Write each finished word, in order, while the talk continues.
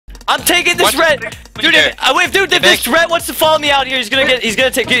I'm taking this red. Dude, if this red wants to follow me out here, he's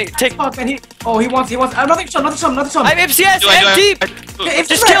gonna take. Fuck, and he wants. Nothing shot. I'm MCS, M deep.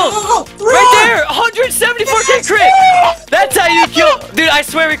 Just kill him. Go. Right there, 174k crit. That's how you kill. Dude, I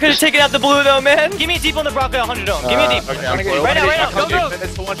swear we could have taken out the blue though, man. Give me a deep on the Bronco, 100 dome. Give me a deep. Right now. Go.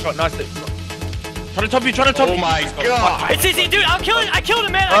 It's the one shot. Nice. Trying to top you. Oh my god. It's easy, dude. I killed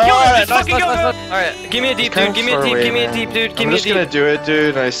him, man. I killed him. Just fucking go. Alright, give me a deep, dude. Give me a deep, dude. I'm just gonna do it,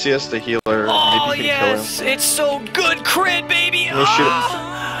 dude. I see us the healer. Oh, yes. It's so good crit, baby.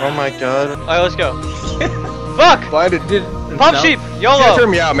 Oh my god. Alright, let's go. Fuck! Blinded, dude. Pump sheep! YOLO! Turn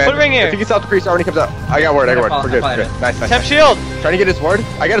me out, man. Put a ring here. If he gets out the priest, already comes out. I got word. We're good. Nice. Temp shield! Trying to get his ward.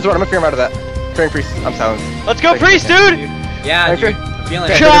 I got his ward. I'm gonna figure him out of that. Clearing priest. I'm silent. Let's go, priest, dude! Yeah, dude. Feeling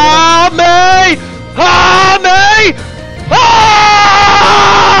it. Help me!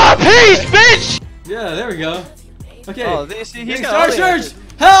 Ah! Peace, bitch! Yeah, there we go. Okay. Oh, he's Charge!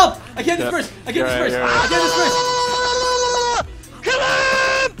 Help! I can't do this first. Kill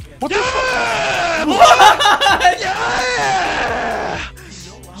him! What the fuck?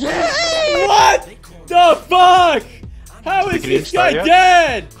 What the fuck? How is this guy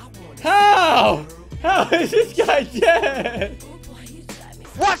dead? How? How is this guy dead?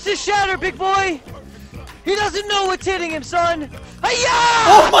 Watch this shatter, big boy! He doesn't know what's hitting him, son! Hi-ya!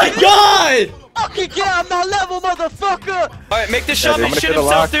 Oh my god! Fucking yeah, I'm not level, motherfucker! Alright, make this shaman shit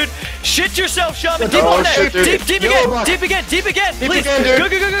himself, dude. Shit yourself, shaman. Deep on there. Deep again. Please. Go.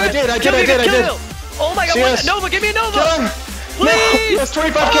 I did. Oh my god, Nova, give me a Nova! Please! Yes,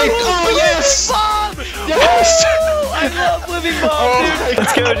 25k! Oh, yes! Yes! I love Living Bomb, dude!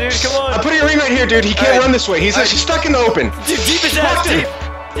 Let's go, dude, come on! I'm putting a ring right here, dude. He can't run this way. He's actually stuck in the open. Dude, deep is ass, deep!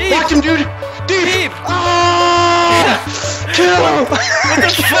 Locked him, dude! Deep! Oh! Kill him! What the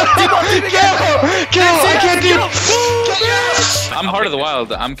fuck? Deep on, deep again! Kill him! I can't deep! Yes! I'm Heart of the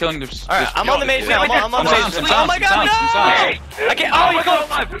Wild. I'm killing this. Alright, I'm on the mage now. I'm on the mage. Oh my god, no! I can't. Oh, you go!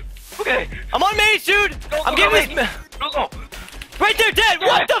 Okay. I'm on mage, dude! I'm getting this. Go. Right there, dead!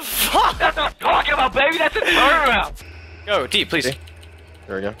 What the fuck? That's what I'm talking about, baby! That's a turnaround! Go, deep, please.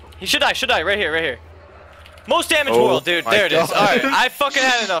 There we go. He should die, right here. Most damage world, dude. There it is. Alright, I fucking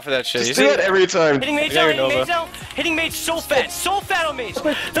had enough of that shit. Just do it every time. Hitting mage now. Hitting mage so fat on mage.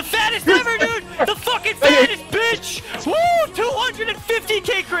 The fattest ever, dude! The fucking fattest bitch! Woo!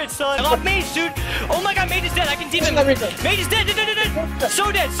 250k crit, son! I love mage, dude! Oh my god, mage is dead. I can deep him. Mage is dead.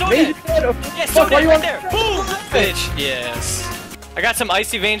 So dead. Yeah, so dead right there. Boom! Bitch. Yes. I got some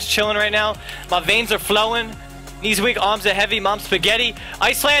icy veins chilling right now. My veins are flowing. Knees weak, arms are heavy, mom's spaghetti.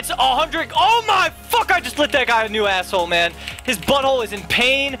 Ice lance, 100. Oh my fuck, I just lit that guy a new asshole, man. His butthole is in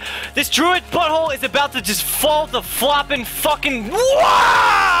pain. This druid butthole is about to just fall the flopping fucking.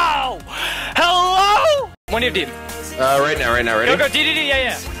 Wow! Hello? One year deep. Right now, ready? Go, DDD,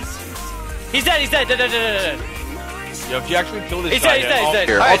 yeah. He's dead. Yo, if you actually kill this He's dead.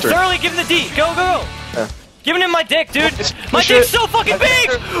 Here, Alright, alter. thoroughly give him the D. Go. Giving him my dick, dude. My Push dick's it. so fucking big!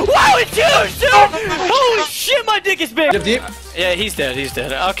 Wow, it's huge, dude! Holy shit, my dick is big! Deep. Yeah, he's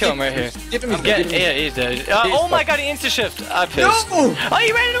dead. I'll kill him right here. Yeah, he's dead. Oh my god, he insta-shift. I'm pissed. No! Oh,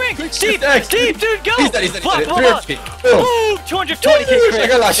 he ran in the ring! Deep, dude, go! He's dead. Block. Ooh, 220k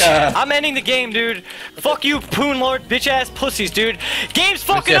crit. I'm ending the game, dude. Fuck you, Poon Lord, bitch-ass pussies, dude. Game's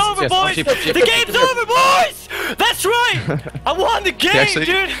fucking over, boys! The game's over, boys! That's right! I won the game,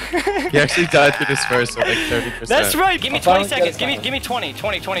 dude! He actually died through this first, so like 30%. That's right! Give me 20 seconds. Give me 20.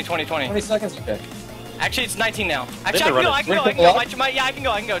 20 seconds, okay. Actually, it's 19 now. Actually, I can go. Yeah, I can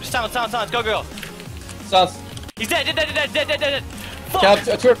go. Just silence. Go. Sounds. He's dead. Fuck.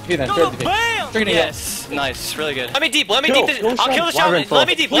 Turret DP then. Go, bam! Yes, nice, really good. Let me deep this. I'll kill the shaman. Let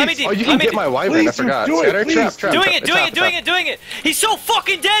me deep. Oh, you can get my wyvern. I forgot. Scatter, trap. Doing it. He's so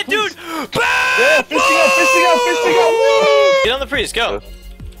fucking dead, dude. Bam! Yeah, fisting out. Get on the priest. Go.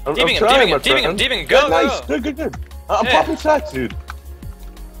 Deeping him. Go. Nice. Good. I'm popping sacks, dude.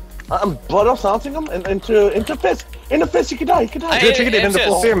 I'm blood off silencing him and into fist. In the fist, he could die. Dude, you can get into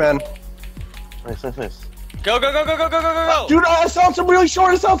full fear, man. Nice. Go. Dude, I silenced him really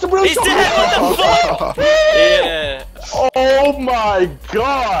short. He's dead. What the fuck? Yeah. Oh my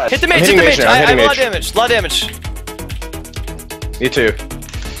god. Hit the mage. I have a lot of damage. Me too.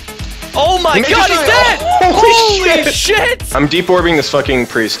 Oh my god, he's dead! Holy shit! I'm deep orbing this fucking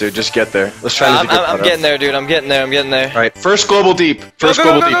priest, dude. Just get there. Let's try to I'm getting there, dude. I'm getting there. Alright, first global deep. Go.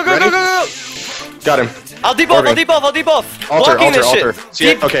 Ready? Got him. I'll deep off. Alter. Shit.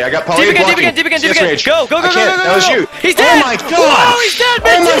 See, okay, I got poly blocking. Deep again. Go. That was you. He's dead! Oh my god! Whoa, he's dead, Oh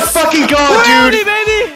my bitches! fucking god, dude! Baby!